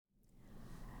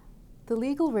The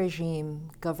legal regime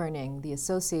governing the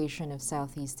Association of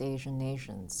Southeast Asian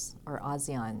Nations, or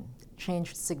ASEAN,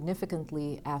 changed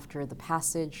significantly after the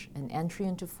passage and entry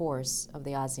into force of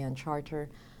the ASEAN Charter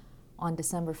on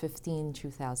December 15,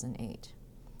 2008.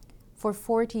 For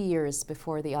 40 years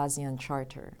before the ASEAN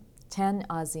Charter, 10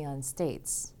 ASEAN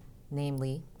states,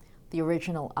 namely the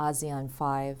original ASEAN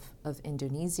 5 of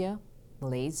Indonesia,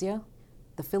 Malaysia,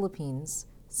 the Philippines,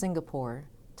 Singapore,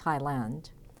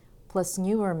 Thailand, plus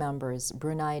newer members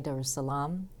Brunei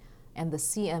Darussalam and the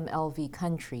CMLV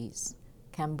countries,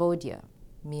 Cambodia,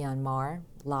 Myanmar,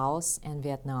 Laos, and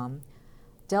Vietnam,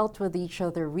 dealt with each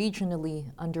other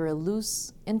regionally under a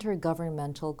loose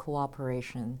intergovernmental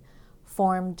cooperation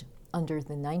formed under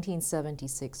the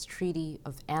 1976 Treaty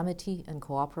of Amity and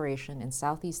Cooperation in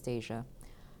Southeast Asia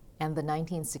and the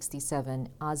 1967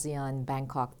 ASEAN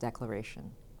Bangkok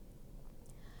Declaration.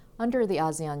 Under the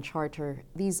ASEAN Charter,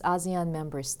 these ASEAN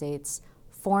member states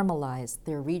formalized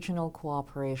their regional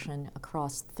cooperation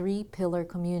across three pillar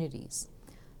communities: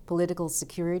 political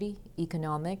security,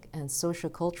 economic, and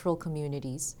sociocultural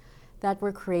communities that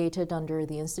were created under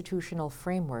the institutional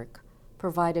framework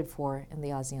provided for in the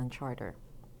ASEAN Charter.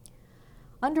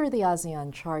 Under the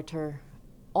ASEAN Charter,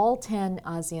 all 10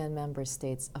 ASEAN member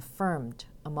states affirmed,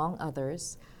 among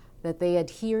others, that they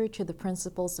adhere to the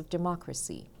principles of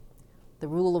democracy, the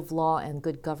rule of law and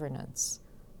good governance,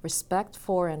 respect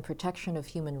for and protection of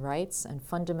human rights and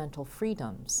fundamental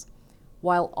freedoms,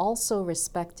 while also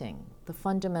respecting the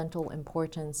fundamental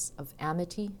importance of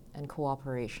amity and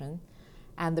cooperation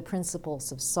and the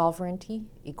principles of sovereignty,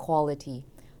 equality,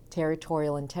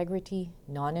 territorial integrity,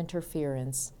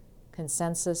 non-interference,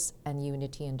 consensus, and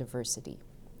unity in diversity.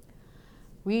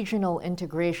 Regional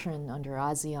integration under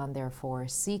ASEAN, therefore,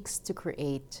 seeks to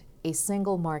create a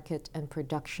single market and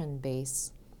production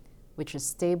base which is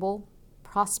stable,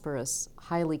 prosperous,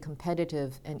 highly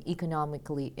competitive, and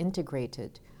economically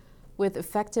integrated, with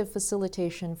effective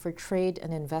facilitation for trade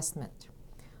and investment,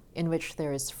 in which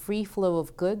there is free flow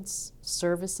of goods,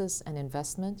 services, and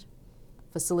investment,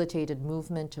 facilitated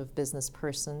movement of business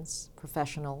persons,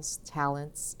 professionals,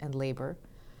 talents, and labor,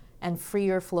 and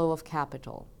freer flow of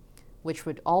capital, which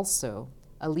would also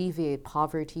alleviate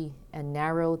poverty and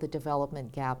narrow the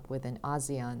development gap within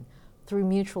ASEAN through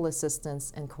mutual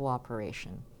assistance and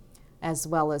cooperation, as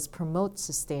well as promote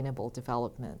sustainable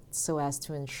development so as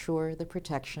to ensure the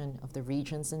protection of the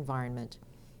region's environment,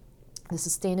 the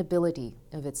sustainability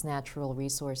of its natural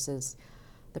resources,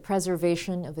 the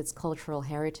preservation of its cultural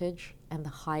heritage, and the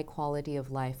high quality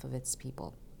of life of its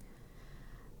people.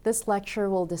 This lecture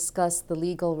will discuss the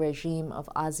legal regime of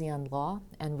ASEAN law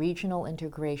and regional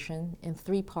integration in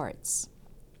three parts.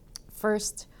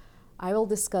 First, I will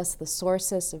discuss the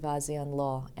sources of ASEAN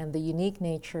law and the unique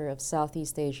nature of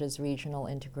Southeast Asia's regional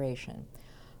integration,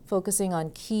 focusing on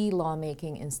key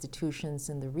lawmaking institutions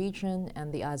in the region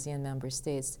and the ASEAN member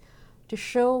states to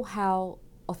show how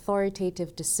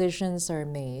authoritative decisions are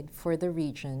made for the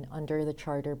region under the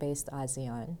charter-based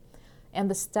ASEAN, and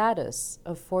the status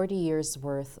of 40 years'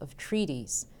 worth of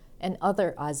treaties and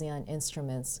other ASEAN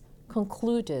instruments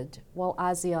concluded while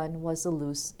ASEAN was a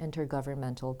loose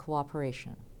intergovernmental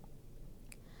cooperation.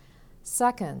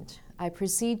 Second, I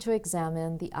proceed to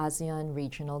examine the ASEAN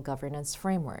regional governance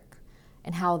framework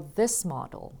and how this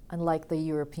model, unlike the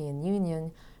European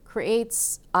Union,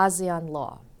 creates ASEAN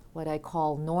law, what I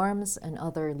call norms and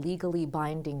other legally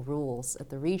binding rules at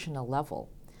the regional level,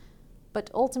 but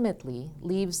ultimately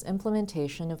leaves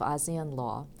implementation of ASEAN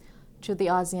law to the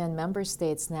ASEAN member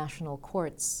states' national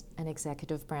courts and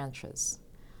executive branches.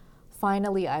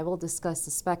 Finally, I will discuss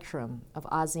the spectrum of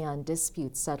ASEAN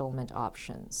dispute settlement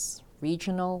options,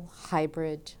 regional,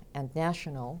 hybrid, and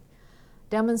national,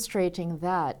 demonstrating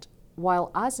that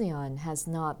while ASEAN has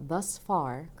not thus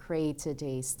far created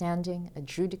a standing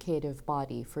adjudicative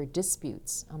body for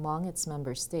disputes among its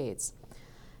member states,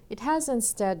 it has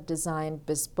instead designed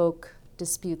bespoke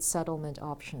dispute settlement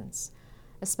options,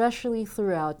 especially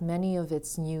throughout many of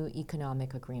its new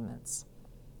economic agreements.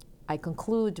 I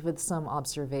conclude with some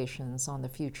observations on the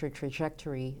future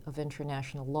trajectory of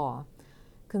international law,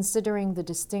 considering the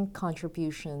distinct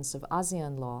contributions of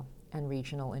ASEAN law and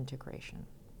regional integration.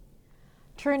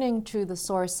 Turning to the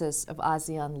sources of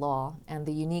ASEAN law and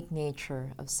the unique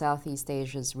nature of Southeast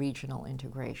Asia's regional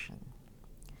integration.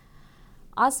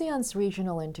 ASEAN's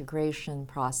regional integration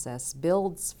process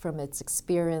builds from its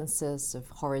experiences of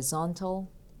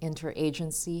horizontal,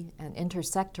 interagency, and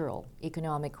intersectoral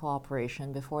economic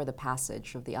cooperation before the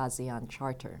passage of the ASEAN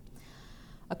Charter.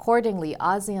 Accordingly,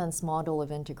 ASEAN's model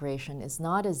of integration is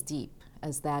not as deep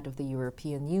as that of the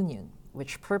European Union,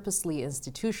 which purposely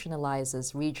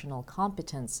institutionalizes regional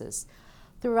competences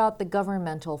throughout the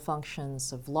governmental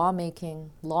functions of lawmaking,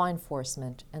 law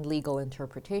enforcement, and legal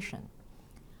interpretation.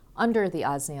 Under the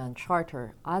ASEAN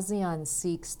Charter, ASEAN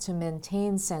seeks to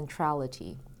maintain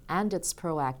centrality and its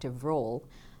proactive role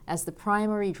as the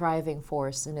primary driving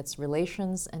force in its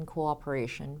relations and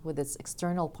cooperation with its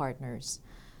external partners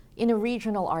in a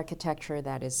regional architecture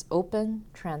that is open,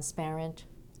 transparent,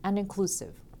 and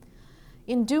inclusive.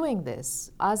 In doing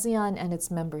this, ASEAN and its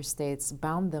member states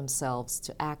bound themselves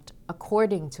to act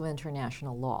according to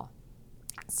international law,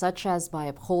 such as by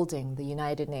upholding the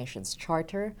United Nations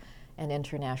Charter and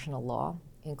international law,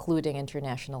 including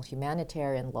international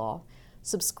humanitarian law,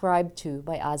 subscribed to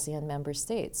by ASEAN member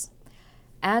states,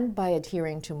 and by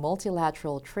adhering to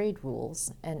multilateral trade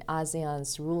rules and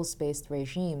ASEAN's rules-based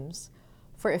regimes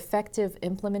for effective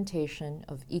implementation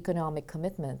of economic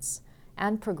commitments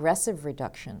and progressive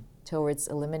reduction towards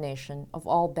elimination of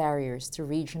all barriers to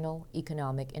regional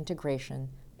economic integration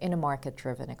in a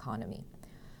market-driven economy.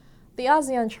 The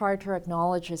ASEAN Charter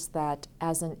acknowledges that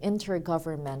as an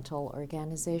intergovernmental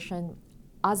organization,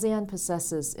 ASEAN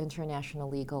possesses international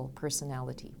legal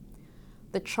personality.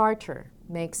 The Charter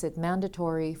makes it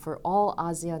mandatory for all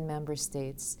ASEAN member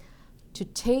states to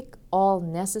take all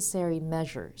necessary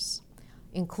measures,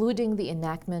 including the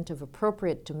enactment of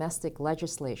appropriate domestic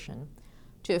legislation,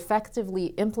 to effectively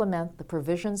implement the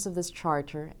provisions of this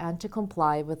Charter and to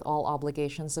comply with all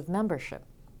obligations of membership.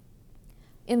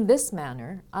 In this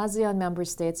manner, ASEAN member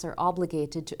states are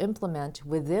obligated to implement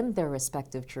within their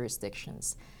respective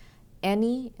jurisdictions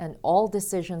any and all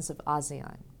decisions of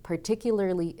ASEAN,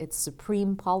 particularly its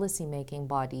supreme policy-making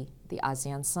body, the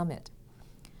ASEAN Summit.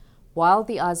 While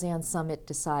the ASEAN Summit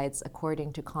decides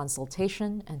according to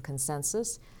consultation and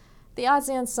consensus, the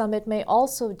ASEAN Summit may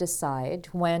also decide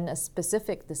when a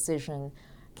specific decision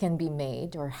can be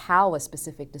made or how a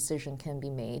specific decision can be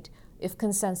made if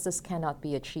consensus cannot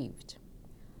be achieved.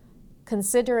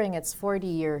 Considering its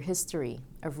 40-year history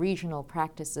of regional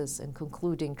practices and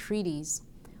concluding treaties,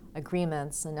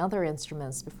 agreements, and other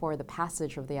instruments before the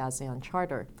passage of the ASEAN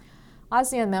Charter,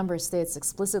 ASEAN member states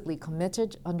explicitly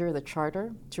committed under the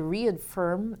Charter to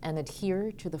reaffirm and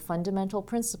adhere to the fundamental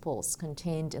principles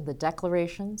contained in the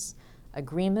declarations,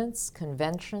 agreements,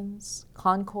 conventions,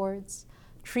 concords,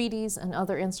 treaties, and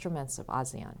other instruments of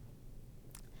ASEAN.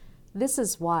 This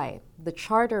is why the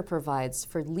Charter provides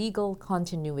for legal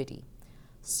continuity,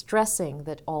 stressing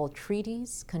that all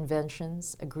treaties,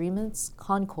 conventions, agreements,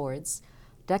 concords,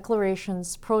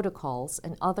 declarations, protocols,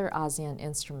 and other ASEAN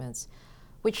instruments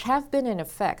which have been in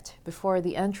effect before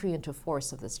the entry into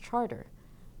force of this Charter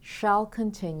shall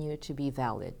continue to be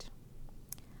valid.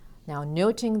 Now,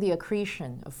 noting the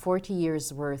accretion of 40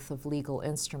 years' worth of legal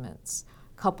instruments,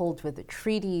 coupled with the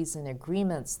treaties and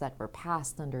agreements that were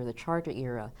passed under the Charter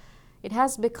era, it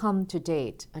has become to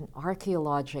date an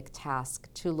archaeologic task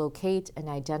to locate and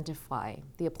identify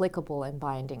the applicable and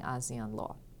binding ASEAN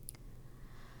law.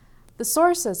 The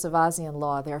sources of ASEAN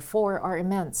law, therefore, are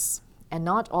immense, and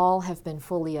not all have been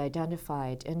fully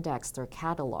identified, indexed, or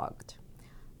cataloged.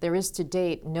 There is to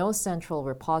date no central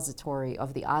repository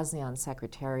of the ASEAN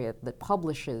Secretariat that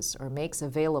publishes or makes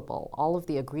available all of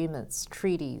the agreements,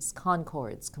 treaties,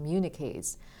 concords,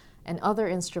 communiques, and other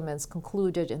instruments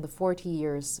concluded in the 40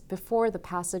 years before the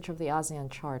passage of the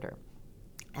ASEAN Charter.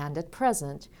 And at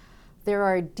present, there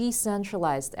are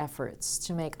decentralized efforts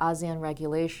to make ASEAN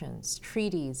regulations,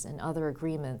 treaties, and other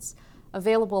agreements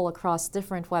available across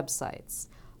different websites,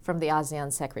 from the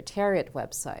ASEAN Secretariat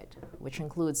website, which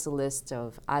includes a list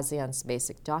of ASEAN's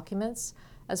basic documents,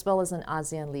 as well as an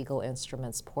ASEAN Legal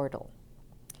Instruments portal.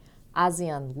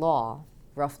 ASEAN law,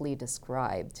 roughly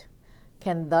described,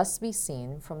 can thus be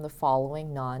seen from the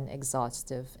following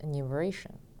non-exhaustive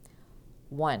enumeration.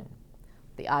 1.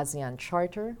 The ASEAN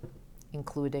Charter,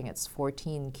 including its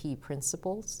 14 key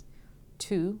principles.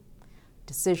 2.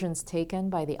 Decisions taken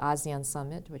by the ASEAN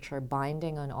Summit, which are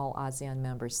binding on all ASEAN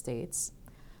member states.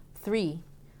 3.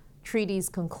 Treaties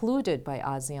concluded by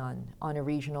ASEAN on a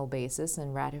regional basis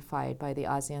and ratified by the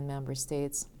ASEAN member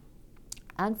states.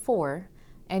 And 4.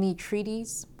 Any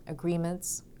treaties,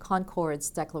 agreements, concords,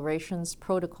 declarations,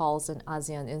 protocols, and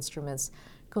ASEAN instruments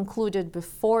concluded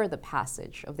before the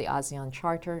passage of the ASEAN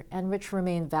Charter and which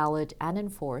remain valid and in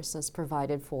force as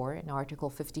provided for in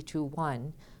Article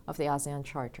 52.1 of the ASEAN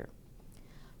Charter.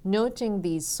 Noting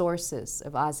these sources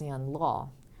of ASEAN law,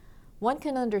 one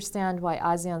can understand why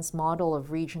ASEAN's model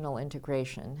of regional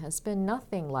integration has been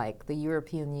nothing like the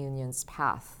European Union's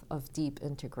path of deep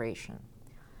integration.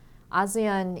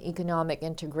 ASEAN economic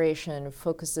integration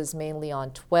focuses mainly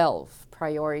on 12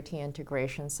 priority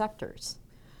integration sectors: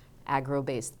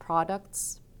 agro-based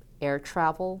products, air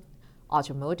travel,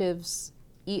 automotives,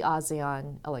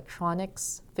 e-ASEAN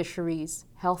electronics, fisheries,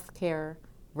 healthcare,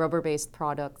 rubber-based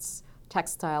products,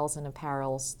 textiles and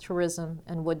apparels, tourism,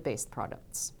 and wood-based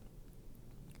products.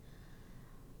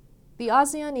 The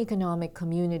ASEAN Economic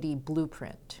Community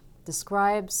Blueprint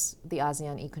describes the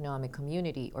ASEAN Economic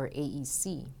Community, or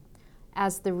AEC,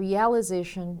 as the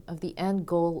realization of the end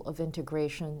goal of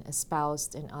integration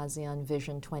espoused in ASEAN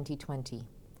Vision 2020,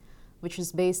 which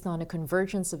is based on a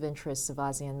convergence of interests of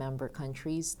ASEAN member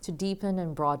countries to deepen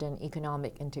and broaden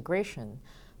economic integration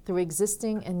through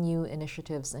existing and new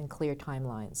initiatives and clear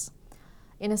timelines.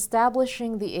 In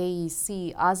establishing the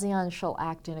AEC, ASEAN shall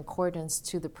act in accordance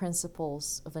to the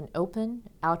principles of an open,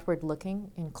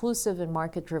 outward-looking, inclusive, and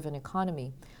market-driven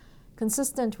economy,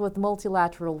 consistent with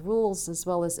multilateral rules as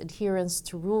well as adherence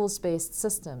to rules-based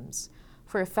systems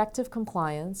for effective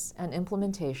compliance and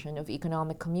implementation of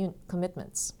economic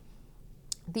commitments.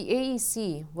 The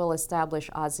AEC will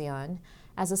establish ASEAN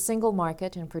as a single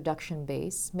market and production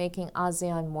base, making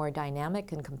ASEAN more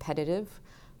dynamic and competitive,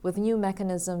 with new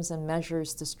mechanisms and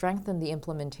measures to strengthen the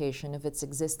implementation of its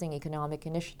existing economic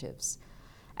initiatives,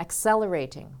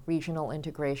 accelerating regional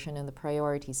integration in the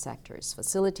priority sectors,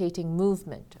 facilitating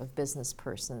movement of business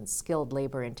persons, skilled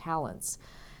labor, and talents,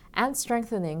 and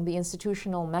strengthening the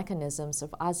institutional mechanisms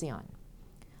of ASEAN.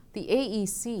 The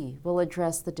AEC will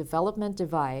address the development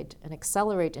divide and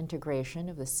accelerate integration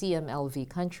of the CMLV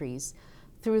countries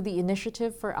through the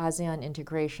Initiative for ASEAN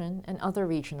Integration and other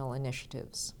regional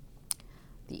initiatives.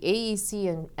 The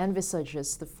AEC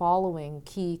envisages the following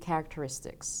key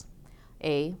characteristics.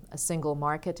 A single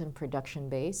market and production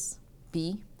base.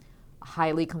 B, a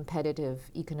highly competitive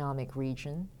economic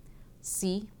region.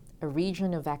 C, a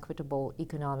region of equitable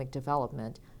economic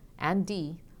development. And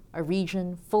D, a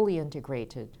region fully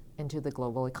integrated into the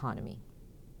global economy.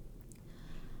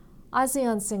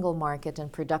 ASEAN's single market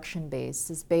and production base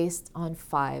is based on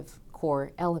 5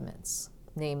 core elements,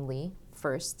 namely,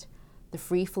 first, the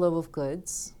free flow of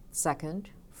goods,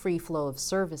 second, free flow of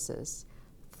services,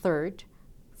 third,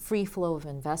 free flow of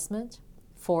investment,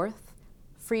 fourth,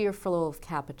 freer flow of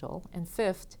capital, and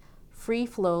fifth, free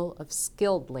flow of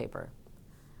skilled labor.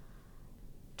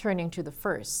 Turning to the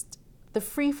first, the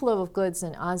free flow of goods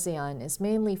in ASEAN is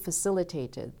mainly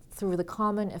facilitated through the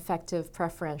Common Effective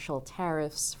Preferential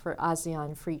Tariffs for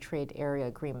ASEAN Free Trade Area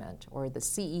Agreement, or the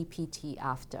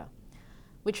CEPT-AFTA,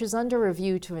 which is under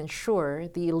review to ensure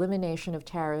the elimination of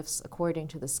tariffs according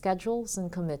to the schedules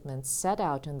and commitments set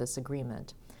out in this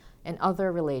agreement and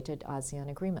other related ASEAN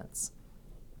agreements.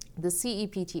 The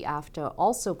CEPT-AFTA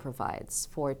also provides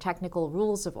for technical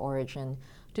rules of origin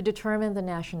to determine the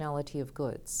nationality of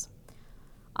goods.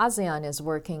 ASEAN is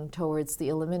working towards the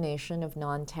elimination of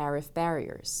non-tariff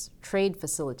barriers, trade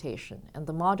facilitation, and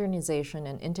the modernization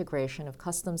and integration of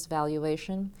customs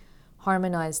valuation,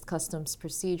 harmonized customs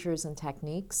procedures and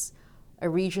techniques, a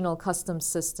regional customs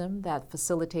system that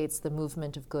facilitates the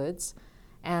movement of goods,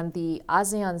 and the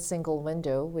ASEAN Single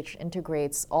Window, which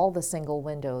integrates all the single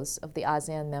windows of the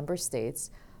ASEAN member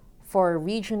states for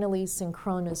regionally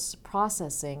synchronous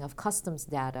processing of customs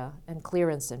data and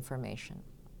clearance information.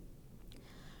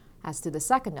 As to the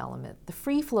second element, the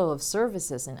free flow of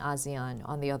services in ASEAN,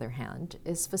 on the other hand,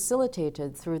 is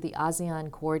facilitated through the ASEAN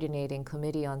Coordinating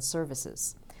Committee on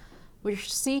Services,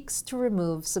 which seeks to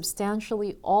remove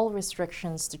substantially all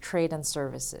restrictions to trade and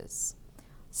services,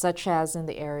 such as in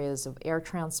the areas of air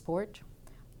transport,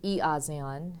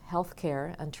 e-ASEAN,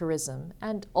 healthcare, and tourism,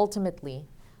 and ultimately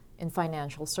in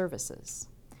financial services.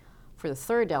 For the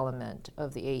third element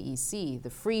of the AEC, the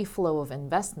free flow of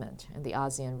investment in the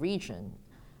ASEAN region,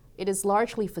 it is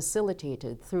largely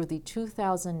facilitated through the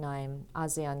 2009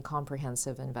 ASEAN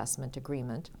Comprehensive Investment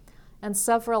Agreement and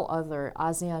several other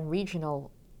ASEAN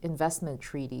regional investment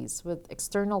treaties with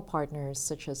external partners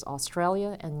such as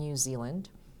Australia and New Zealand,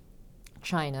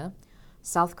 China,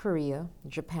 South Korea,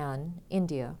 Japan,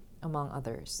 India, among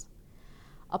others.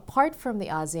 Apart from the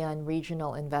ASEAN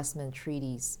regional investment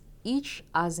treaties, each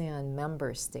ASEAN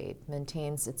member state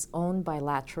maintains its own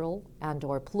bilateral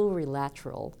and/or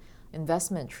plurilateral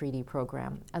investment treaty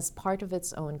program as part of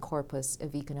its own corpus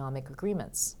of economic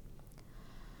agreements.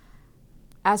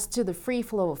 As to the free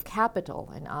flow of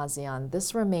capital in ASEAN,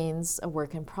 this remains a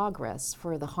work in progress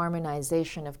for the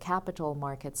harmonization of capital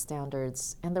market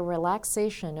standards and the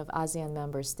relaxation of ASEAN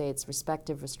member states'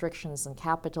 respective restrictions on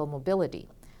capital mobility,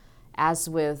 as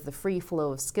with the free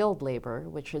flow of skilled labor,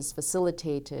 which is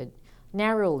facilitated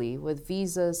narrowly with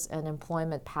visas and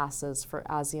employment passes for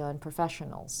ASEAN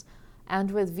professionals, and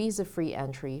with visa-free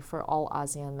entry for all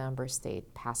ASEAN member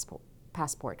state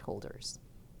passport holders.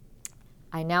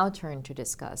 I now turn to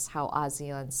discuss how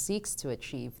ASEAN seeks to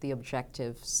achieve the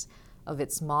objectives of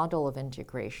its model of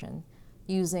integration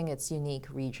using its unique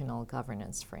regional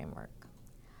governance framework.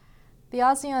 The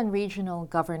ASEAN Regional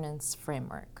Governance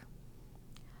Framework.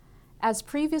 As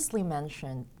previously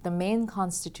mentioned, the main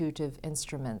constitutive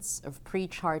instruments of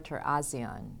pre-Charter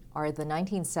ASEAN are the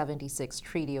 1976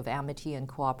 Treaty of Amity and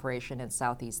Cooperation in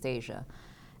Southeast Asia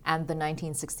and the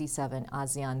 1967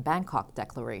 ASEAN Bangkok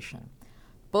Declaration,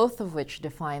 both of which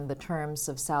define the terms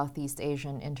of Southeast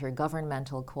Asian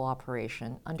intergovernmental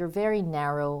cooperation under very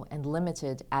narrow and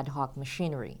limited ad hoc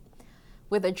machinery,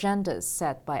 with agendas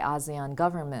set by ASEAN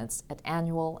governments at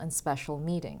annual and special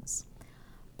meetings.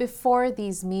 Before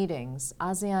these meetings,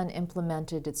 ASEAN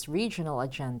implemented its regional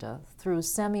agenda through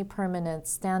semi-permanent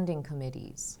standing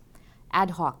committees,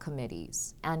 ad hoc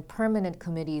committees, and permanent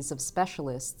committees of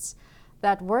specialists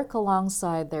that work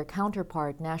alongside their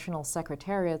counterpart national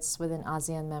secretariats within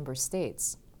ASEAN member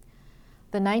states.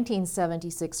 The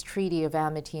 1976 Treaty of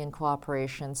Amity and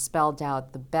Cooperation spelled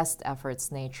out the best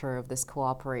efforts nature of this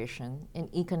cooperation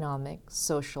in economic,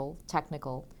 social,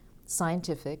 technical,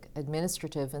 scientific,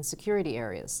 administrative, and security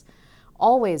areas,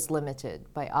 always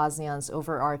limited by ASEAN's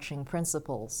overarching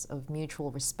principles of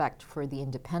mutual respect for the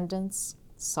independence,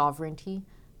 sovereignty,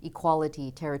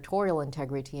 equality, territorial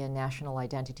integrity, and national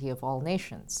identity of all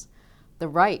nations, the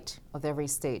right of every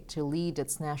state to lead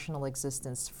its national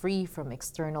existence free from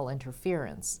external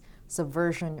interference,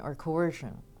 subversion, or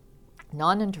coercion,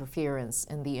 non-interference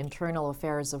in the internal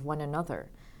affairs of one another,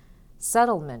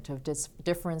 settlement of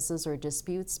differences or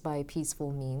disputes by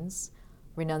peaceful means,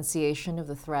 renunciation of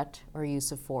the threat or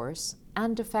use of force,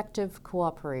 and effective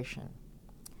cooperation.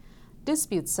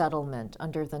 Dispute settlement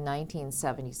under the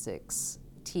 1976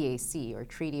 TAC, or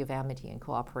Treaty of Amity and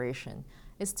Cooperation,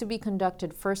 is to be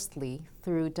conducted firstly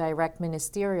through direct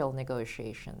ministerial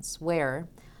negotiations, where,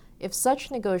 if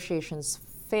such negotiations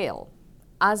fail,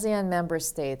 ASEAN member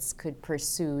states could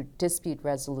pursue dispute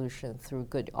resolution through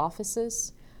good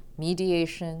offices,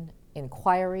 mediation,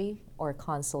 inquiry, or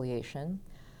conciliation,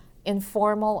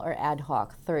 informal or ad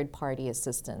hoc third-party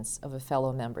assistance of a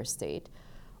fellow member state,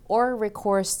 or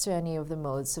recourse to any of the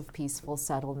modes of peaceful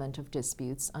settlement of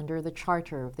disputes under the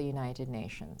Charter of the United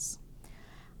Nations.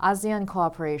 ASEAN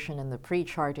cooperation in the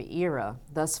pre-Charter era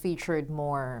thus featured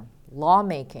more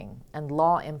lawmaking and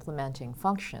law-implementing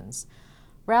functions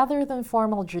rather than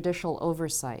formal judicial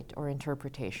oversight or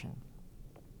interpretation.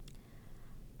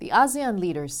 The ASEAN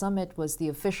Leaders Summit was the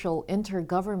official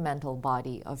intergovernmental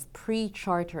body of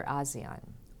pre-Charter ASEAN,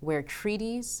 where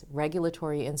treaties,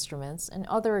 regulatory instruments, and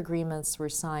other agreements were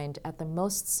signed at the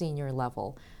most senior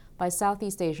level by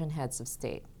Southeast Asian heads of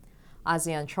state.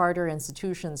 ASEAN Charter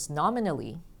institutions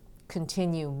nominally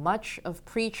continue much of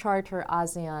pre-Charter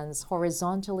ASEAN's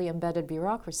horizontally embedded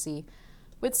bureaucracy,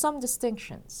 with some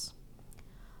distinctions.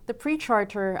 The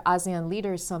pre-Charter ASEAN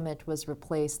Leaders Summit was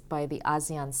replaced by the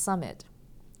ASEAN Summit,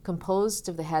 composed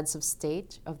of the heads of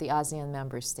state of the ASEAN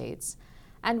member states,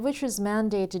 and which is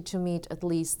mandated to meet at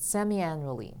least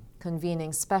semi-annually,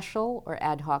 convening special or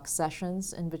ad hoc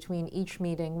sessions in between each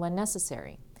meeting when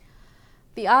necessary.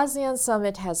 The ASEAN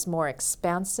Summit has more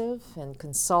expansive and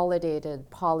consolidated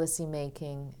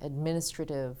policy-making,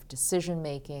 administrative,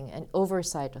 decision-making, and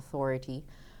oversight authority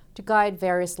to guide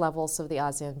various levels of the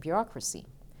ASEAN bureaucracy.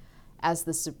 As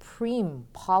the supreme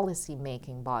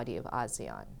policy-making body of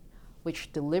ASEAN,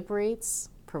 which deliberates,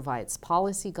 provides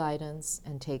policy guidance,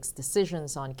 and takes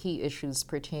decisions on key issues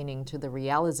pertaining to the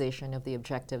realization of the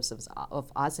objectives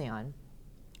of ASEAN,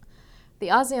 the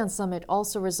ASEAN Summit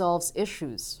also resolves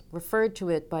issues referred to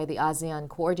it by the ASEAN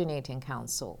Coordinating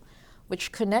Council,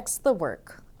 which connects the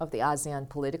work of the ASEAN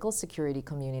Political Security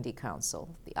Community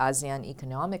Council, the ASEAN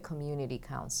Economic Community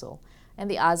Council, and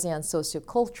the ASEAN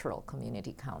Sociocultural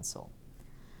Community Council.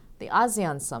 The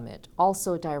ASEAN Summit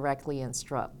also directly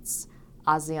instructs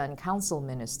ASEAN Council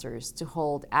ministers to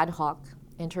hold ad hoc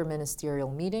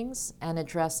interministerial meetings and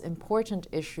address important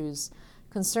issues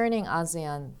concerning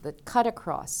ASEAN that cut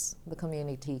across the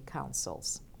community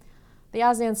councils. The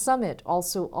ASEAN Summit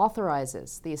also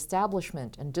authorizes the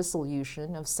establishment and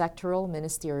dissolution of sectoral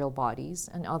ministerial bodies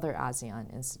and other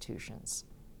ASEAN institutions.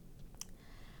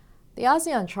 The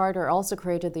ASEAN Charter also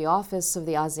created the Office of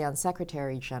the ASEAN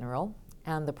Secretary General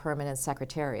and the Permanent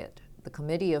Secretariat, the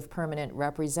Committee of Permanent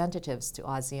Representatives to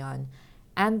ASEAN,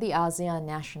 and the ASEAN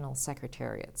National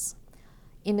Secretariats.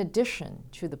 In addition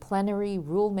to the plenary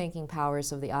rulemaking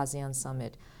powers of the ASEAN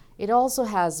Summit, it also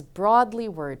has broadly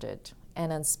worded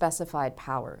and unspecified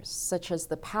powers, such as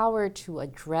the power to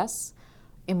address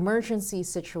emergency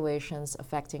situations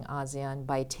affecting ASEAN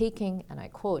by taking, and I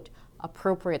quote,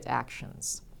 appropriate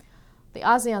actions. The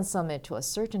ASEAN Summit, to a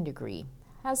certain degree,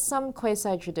 has some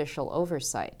quasi-judicial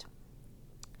oversight.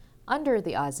 Under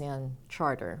the ASEAN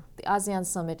Charter, the ASEAN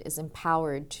Summit is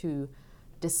empowered to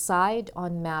decide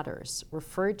on matters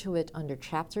referred to it under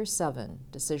Chapter 7,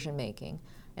 Decision Making,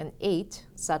 and 8,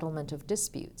 Settlement of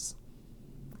Disputes.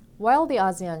 While the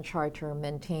ASEAN Charter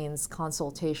maintains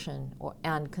consultation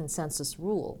and consensus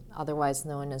rule, otherwise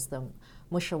known as the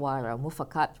Mushawara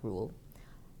Mufakat rule,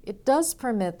 it does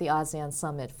permit the ASEAN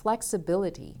Summit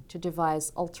flexibility to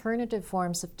devise alternative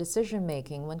forms of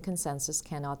decision-making when consensus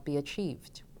cannot be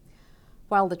achieved.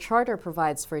 While the Charter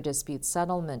provides for dispute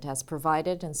settlement as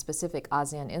provided in specific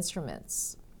ASEAN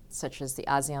instruments, such as the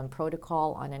ASEAN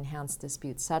Protocol on Enhanced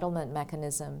Dispute Settlement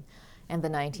Mechanism and the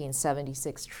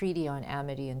 1976 Treaty on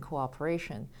Amity and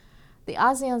Cooperation, the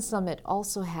ASEAN Summit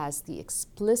also has the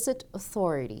explicit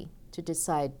authority to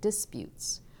decide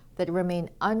disputes that remain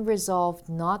unresolved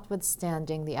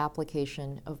notwithstanding the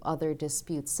application of other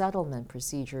dispute settlement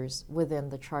procedures within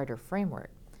the Charter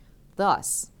framework.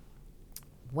 Thus,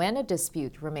 when a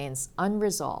dispute remains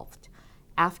unresolved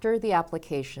after the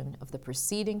application of the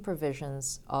preceding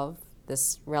provisions of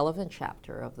this relevant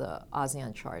chapter of the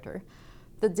ASEAN Charter,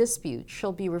 the dispute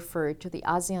shall be referred to the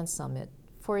ASEAN Summit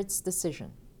for its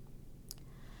decision.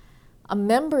 A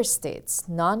member state's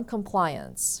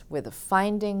non-compliance with the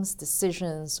findings,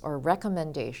 decisions, or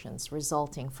recommendations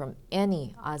resulting from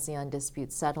any ASEAN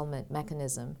dispute settlement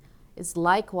mechanism is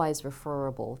likewise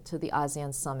referable to the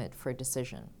ASEAN Summit for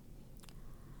decision.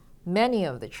 Many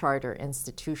of the Charter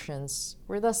institutions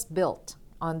were thus built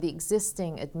on the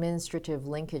existing administrative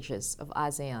linkages of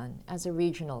ASEAN as a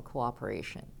regional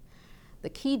cooperation. The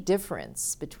key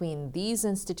difference between these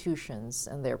institutions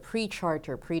and their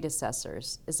pre-Charter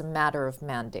predecessors is a matter of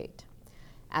mandate.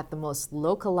 At the most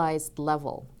localized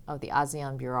level of the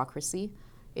ASEAN bureaucracy,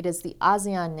 it is the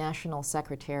ASEAN national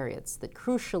secretariats that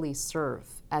crucially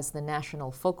serve as the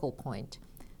national focal point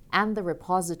and the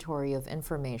repository of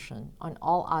information on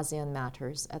all ASEAN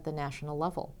matters at the national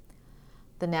level.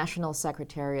 The national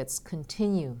secretariats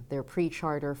continue their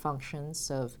pre-Charter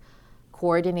functions of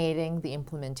coordinating the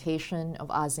implementation of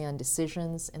ASEAN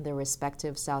decisions in their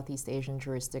respective Southeast Asian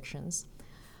jurisdictions,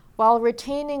 while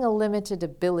retaining a limited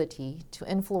ability to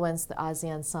influence the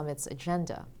ASEAN Summit's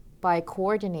agenda by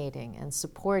coordinating and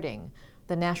supporting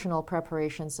the national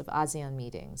preparations of ASEAN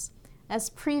meetings, as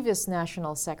previous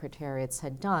national secretariats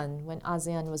had done when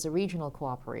ASEAN was a regional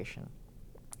cooperation.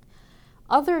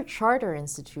 Other Charter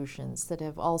institutions that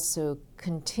have also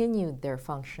continued their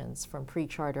functions from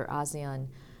pre-Charter ASEAN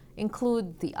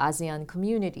include the ASEAN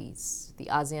Communities, the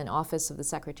ASEAN Office of the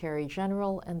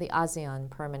Secretary-General, and the ASEAN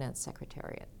Permanent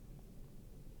Secretariat.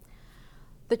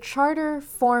 The Charter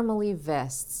formally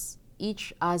vests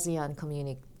each ASEAN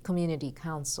Community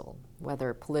Council,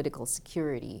 whether political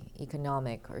security,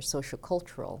 economic, or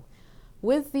sociocultural,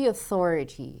 with the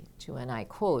authority to, and I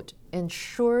quote,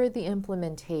 ensure the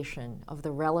implementation of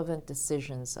the relevant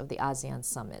decisions of the ASEAN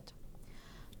Summit,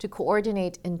 to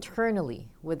coordinate internally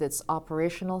with its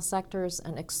operational sectors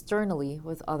and externally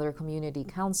with other community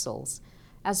councils,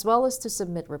 as well as to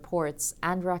submit reports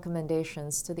and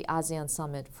recommendations to the ASEAN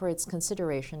Summit for its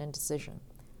consideration and decision.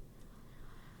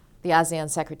 The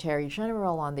ASEAN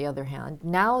Secretary-General, on the other hand,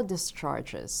 now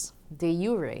discharges de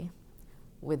jure,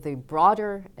 with a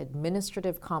broader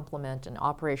administrative complement and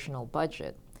operational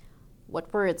budget,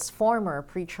 what were its former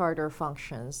pre-Charter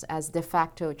functions as de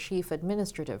facto Chief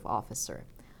Administrative Officer,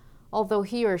 although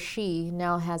he or she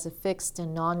now has a fixed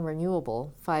and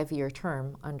non-renewable 5-year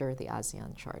term under the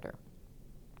ASEAN Charter.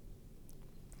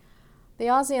 The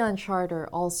ASEAN Charter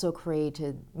also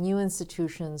created new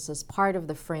institutions as part of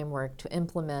the framework to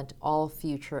implement all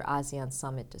future ASEAN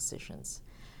Summit decisions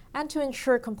and to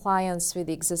ensure compliance with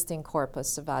the existing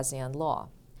corpus of ASEAN law.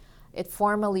 It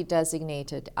formally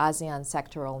designated ASEAN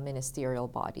sectoral ministerial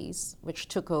bodies, which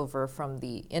took over from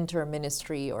the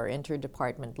inter-ministry or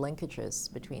inter-department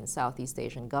linkages between Southeast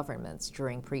Asian governments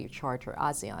during pre-Charter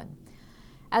ASEAN,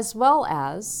 as well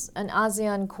as an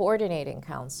ASEAN Coordinating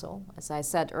Council, as I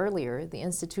said earlier, the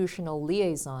institutional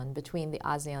liaison between the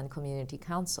ASEAN Community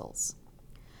Councils.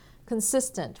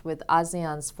 Consistent with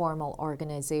ASEAN's formal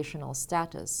organizational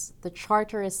status, the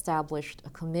Charter established a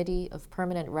committee of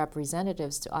permanent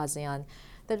representatives to ASEAN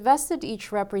that vested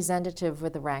each representative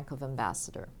with the rank of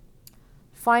ambassador.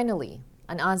 Finally,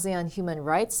 an ASEAN human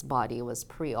rights body was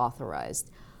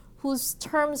pre-authorized, whose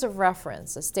terms of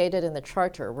reference, as stated in the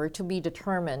Charter, were to be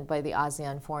determined by the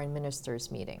ASEAN Foreign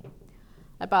Ministers meeting.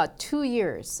 About 2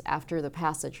 years after the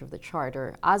passage of the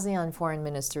Charter, ASEAN foreign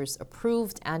ministers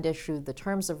approved and issued the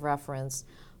terms of reference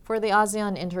for the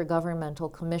ASEAN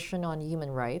Intergovernmental Commission on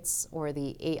Human Rights, or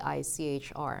the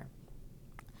AICHR.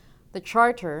 The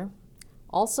Charter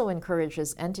also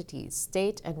encourages entities,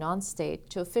 state and non-state,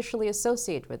 to officially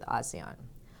associate with ASEAN,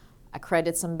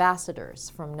 accredits ambassadors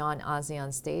from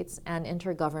non-ASEAN states and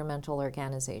intergovernmental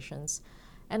organizations,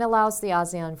 and allows the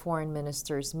ASEAN foreign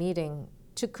ministers meeting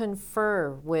to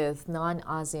confer with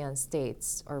non-ASEAN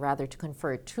states, or rather to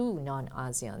confer to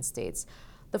non-ASEAN states,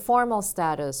 the formal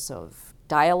status of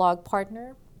dialogue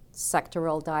partner,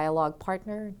 sectoral dialogue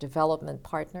partner, development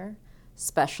partner,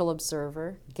 special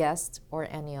observer, guest, or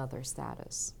any other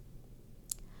status.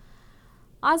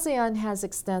 ASEAN has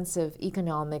extensive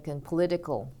economic and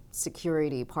political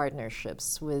security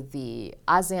partnerships with the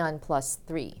ASEAN Plus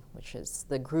 3, which is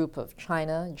the group of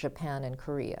China, Japan, and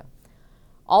Korea.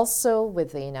 Also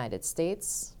with the United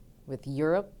States, with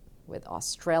Europe, with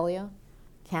Australia,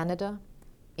 Canada,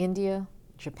 India,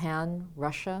 Japan,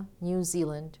 Russia, New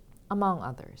Zealand, among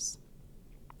others.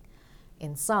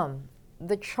 In sum,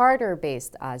 the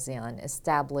charter-based ASEAN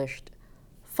established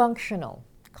functional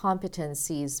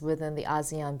competencies within the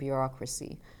ASEAN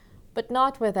bureaucracy, but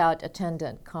not without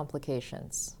attendant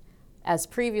complications. As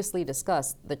previously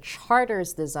discussed, the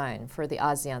Charter's design for the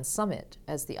ASEAN Summit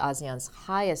as the ASEAN's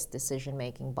highest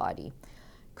decision-making body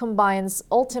combines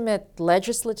ultimate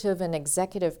legislative and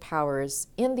executive powers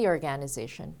in the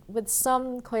organization with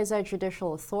some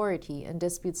quasi-judicial authority in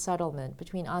dispute settlement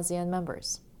between ASEAN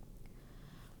members.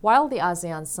 While the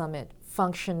ASEAN Summit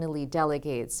functionally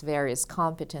delegates various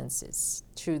competencies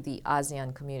to the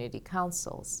ASEAN Community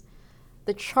Councils,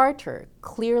 the Charter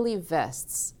clearly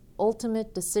vests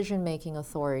ultimate decision-making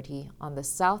authority on the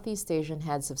Southeast Asian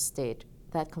heads of state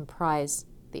that comprise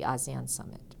the ASEAN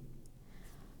Summit.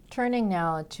 Turning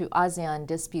now to ASEAN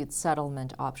dispute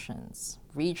settlement options,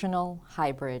 regional,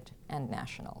 hybrid, and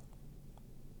national.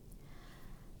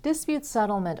 Dispute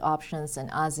settlement options in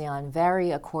ASEAN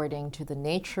vary according to the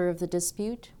nature of the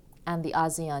dispute and the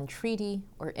ASEAN treaty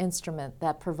or instrument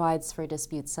that provides for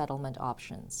dispute settlement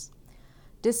options.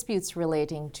 Disputes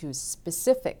relating to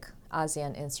specific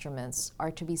ASEAN instruments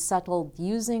are to be settled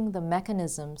using the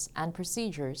mechanisms and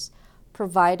procedures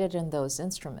provided in those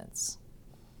instruments.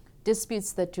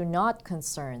 Disputes that do not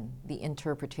concern the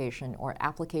interpretation or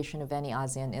application of any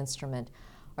ASEAN instrument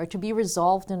are to be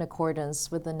resolved in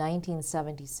accordance with the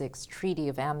 1976 Treaty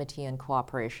of Amity and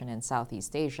Cooperation in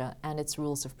Southeast Asia and its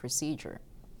rules of procedure.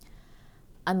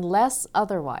 Unless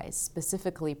otherwise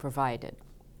specifically provided,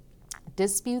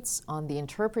 disputes on the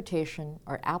interpretation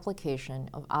or application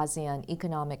of ASEAN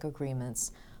economic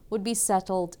agreements would be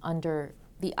settled under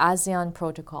the ASEAN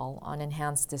Protocol on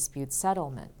Enhanced Dispute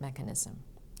Settlement Mechanism.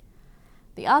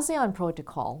 The ASEAN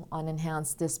Protocol on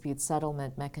Enhanced Dispute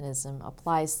Settlement Mechanism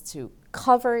applies to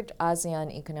covered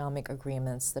ASEAN economic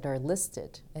agreements that are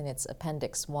listed in its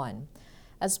Appendix 1,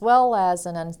 as well as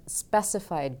an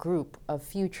unspecified group of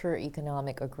future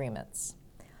economic agreements.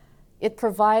 It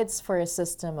provides for a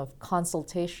system of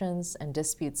consultations and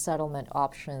dispute settlement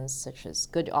options such as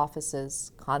good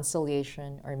offices,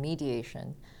 conciliation, or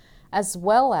mediation, as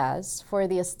well as for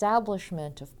the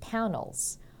establishment of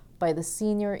panels by the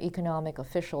Senior Economic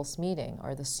Officials Meeting,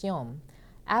 or the SEOM,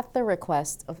 at the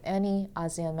request of any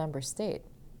ASEAN member state.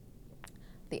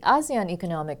 The ASEAN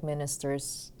economic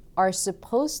ministers are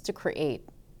supposed to create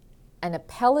an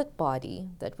appellate body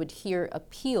that would hear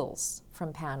appeals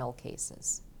from panel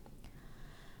cases.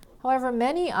 However,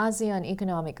 many ASEAN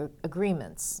economic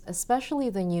agreements,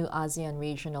 especially the new ASEAN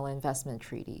regional investment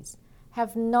treaties,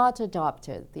 have not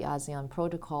adopted the ASEAN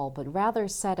Protocol, but rather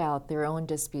set out their own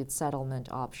dispute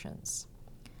settlement options.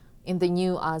 In the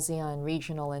new ASEAN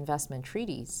regional investment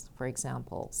treaties, for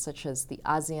example, such as the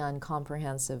ASEAN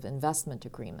Comprehensive Investment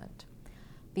Agreement,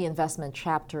 the investment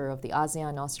chapter of the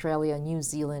ASEAN-Australia-New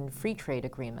Zealand Free Trade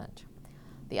Agreement,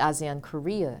 the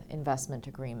ASEAN-Korea Investment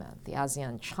Agreement, the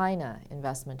ASEAN-China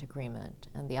Investment Agreement,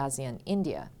 and the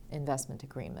ASEAN-India Investment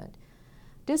Agreement,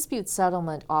 dispute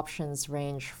settlement options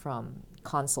range from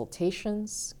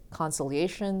consultations,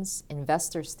 conciliations,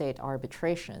 investor-state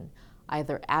arbitration,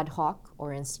 either ad hoc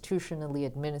or institutionally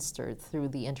administered through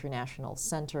the International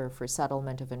Center for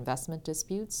Settlement of Investment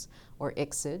Disputes, or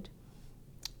ICSID,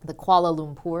 the Kuala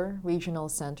Lumpur Regional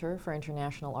Center for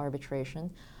International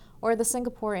Arbitration, or the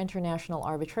Singapore International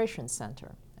Arbitration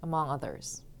Center, among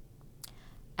others,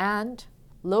 and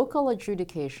local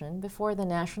adjudication before the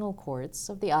national courts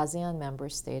of the ASEAN member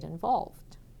state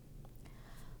involved.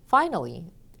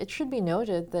 Finally, it should be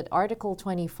noted that Article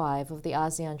 25 of the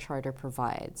ASEAN Charter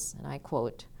provides, and I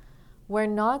quote, "Where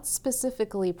not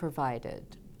specifically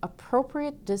provided,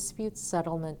 appropriate dispute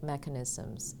settlement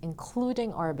mechanisms,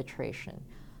 including arbitration,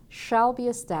 shall be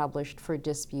established for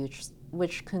disputes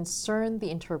which concern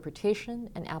the interpretation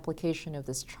and application of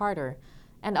this Charter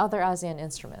and other ASEAN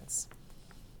instruments."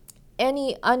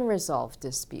 Any unresolved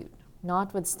dispute,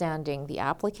 notwithstanding the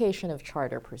application of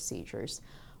charter procedures,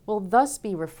 will thus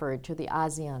be referred to the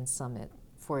ASEAN Summit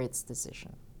for its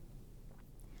decision.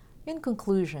 In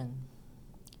conclusion,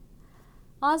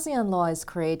 ASEAN law is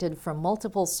created from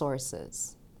multiple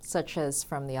sources, such as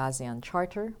from the ASEAN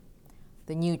Charter,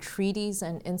 the new treaties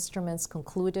and instruments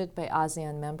concluded by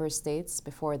ASEAN member states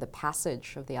before the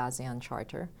passage of the ASEAN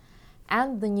Charter,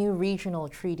 and the new regional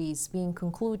treaties being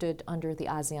concluded under the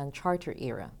ASEAN Charter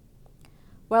era.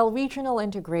 While regional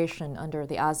integration under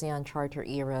the ASEAN Charter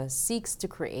era seeks to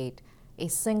create a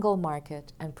single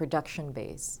market and production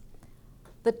base,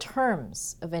 the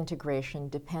terms of integration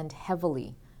depend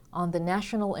heavily on the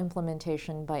national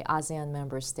implementation by ASEAN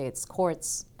member states'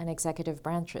 courts and executive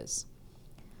branches.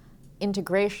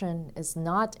 Integration is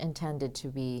not intended to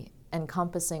be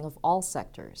encompassing of all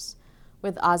sectors,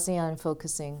 with ASEAN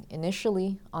focusing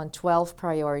initially on 12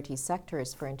 priority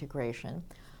sectors for integration,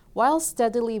 while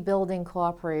steadily building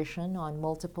cooperation on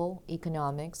multiple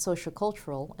economic,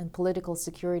 sociocultural, and political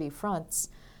security fronts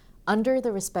under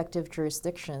the respective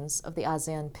jurisdictions of the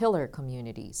ASEAN pillar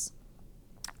communities.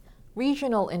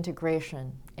 Regional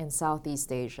integration in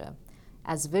Southeast Asia,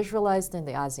 as visualized in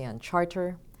the ASEAN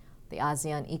Charter, the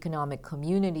ASEAN Economic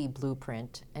Community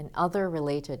Blueprint, and other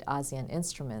related ASEAN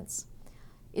instruments,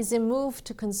 is a move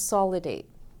to consolidate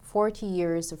 40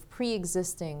 years of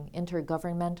pre-existing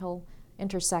intergovernmental,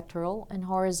 intersectoral, and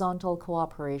horizontal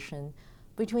cooperation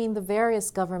between the various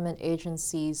government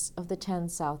agencies of the 10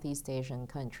 Southeast Asian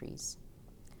countries.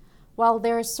 While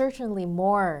there are certainly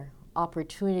more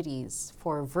opportunities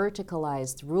for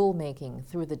verticalized rulemaking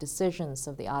through the decisions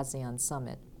of the ASEAN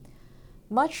Summit,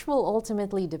 much will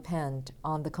ultimately depend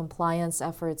on the compliance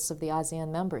efforts of the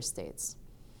ASEAN member states.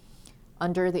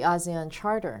 Under the ASEAN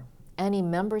Charter, any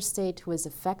member state who is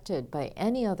affected by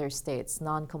any other state's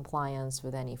non-compliance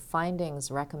with any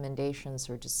findings, recommendations,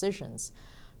 or decisions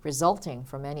resulting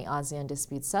from any ASEAN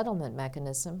dispute settlement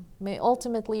mechanism may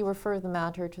ultimately refer the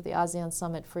matter to the ASEAN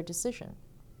Summit for decision.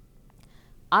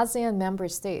 ASEAN member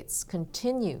states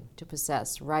continue to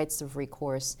possess rights of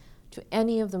recourse to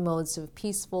any of the modes of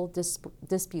peaceful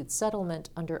dispute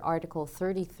settlement under Article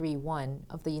 33(1)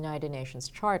 of the United Nations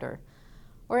Charter,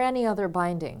 or any other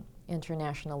binding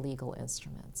international legal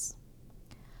instruments.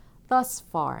 Thus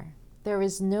far, there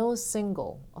is no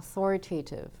single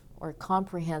authoritative or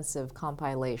comprehensive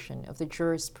compilation of the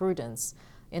jurisprudence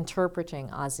interpreting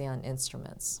ASEAN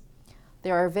instruments.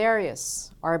 There are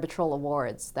various arbitral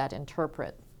awards that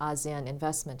interpret ASEAN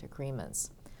investment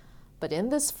agreements. But in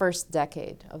this first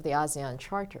decade of the ASEAN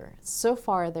Charter, so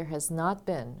far there has not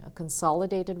been a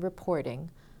consolidated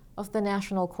reporting of the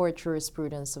national court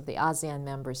jurisprudence of the ASEAN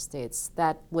member states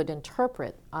that would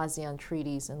interpret ASEAN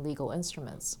treaties and legal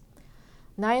instruments.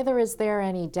 Neither is there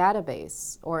any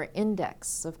database or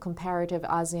index of comparative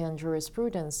ASEAN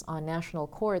jurisprudence on national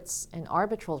courts and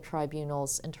arbitral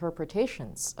tribunals'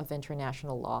 interpretations of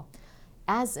international law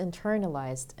as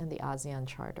internalized in the ASEAN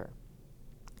Charter.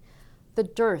 The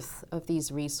dearth of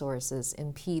these resources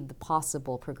impede the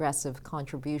possible progressive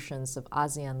contributions of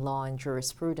ASEAN law and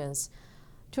jurisprudence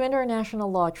to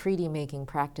international law treaty-making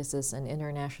practices and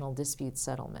international dispute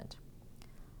settlement.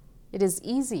 It is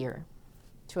easier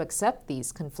to accept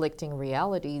these conflicting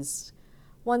realities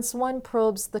once one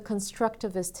probes the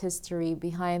constructivist history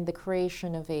behind the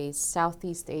creation of a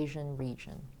Southeast Asian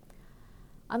region.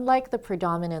 Unlike the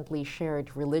predominantly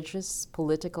shared religious,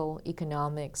 political,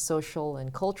 economic, social,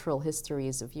 and cultural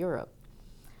histories of Europe,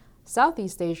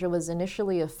 Southeast Asia was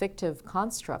initially a fictive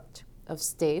construct of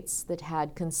states that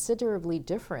had considerably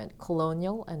different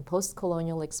colonial and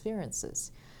post-colonial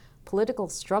experiences, political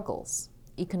struggles,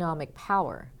 economic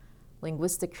power,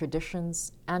 linguistic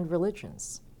traditions, and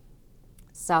religions.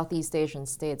 Southeast Asian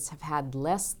states have had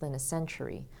less than a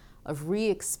century of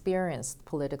re-experienced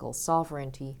political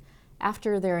sovereignty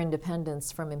after their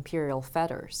independence from imperial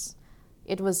fetters.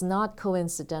 It was not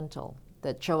coincidental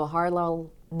that Jawaharlal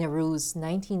Nehru's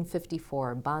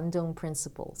 1954 Bandung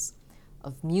Principles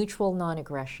of mutual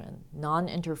non-aggression,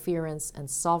 non-interference, and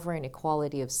sovereign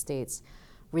equality of states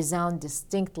resound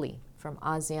distinctly from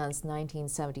ASEAN's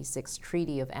 1976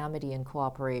 Treaty of Amity and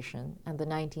Cooperation and the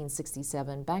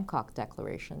 1967 Bangkok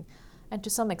Declaration, and to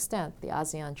some extent the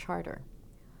ASEAN Charter.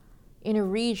 In a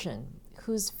region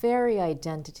whose very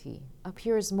identity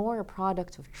appears more a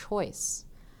product of choice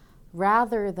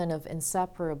rather than of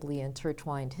inseparably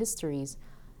intertwined histories,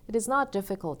 it is not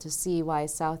difficult to see why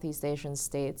Southeast Asian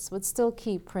states would still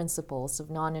keep principles of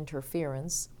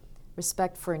non-interference,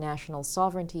 respect for national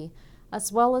sovereignty,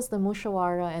 as well as the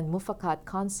Mushawara and Mufakat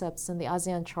concepts in the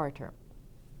ASEAN Charter.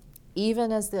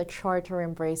 even as the Charter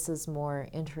embraces more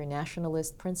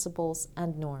internationalist principles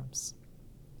and norms.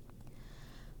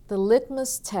 The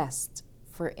litmus test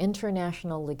for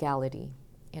international legality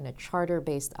in a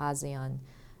charter-based ASEAN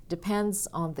depends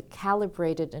on the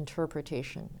calibrated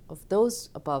interpretation of those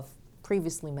above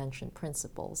previously mentioned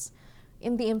principles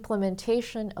in the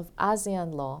implementation of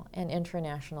ASEAN law and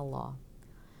international law.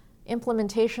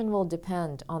 Implementation will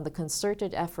depend on the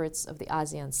concerted efforts of the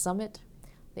ASEAN Summit,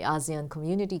 the ASEAN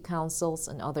Community Councils,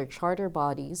 and other charter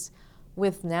bodies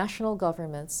with national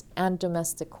governments and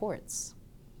domestic courts.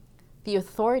 The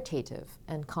authoritative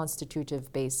and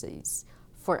constitutive bases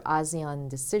for ASEAN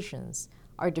decisions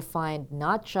are defined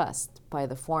not just by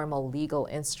the formal legal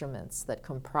instruments that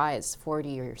comprise 40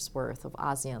 years' worth of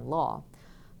ASEAN law,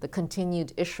 the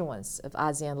continued issuance of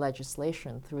ASEAN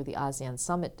legislation through the ASEAN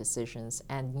Summit decisions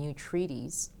and new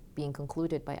treaties being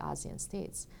concluded by ASEAN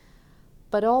states,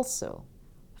 but also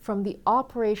from the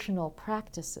operational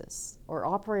practices or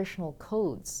operational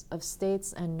codes of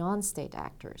states and non-state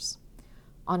actors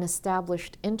on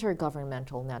established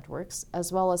intergovernmental networks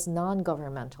as well as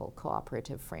non-governmental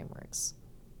cooperative frameworks.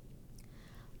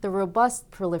 The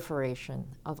robust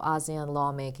proliferation of ASEAN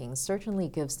lawmaking certainly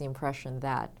gives the impression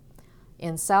that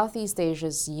in Southeast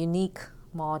Asia's unique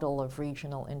model of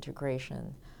regional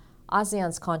integration,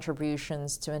 ASEAN's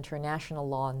contributions to international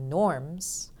law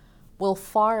norms will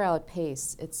far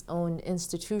outpace its own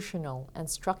institutional and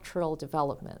structural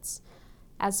developments,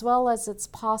 as well as its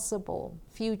possible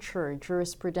future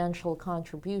jurisprudential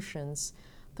contributions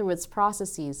through its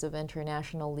processes of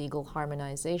international legal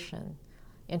harmonization,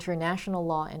 international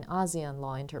law and ASEAN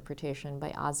law interpretation by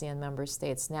ASEAN member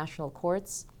states' national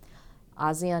courts,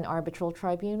 ASEAN arbitral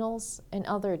tribunals, and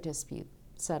other dispute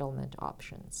settlement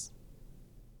options.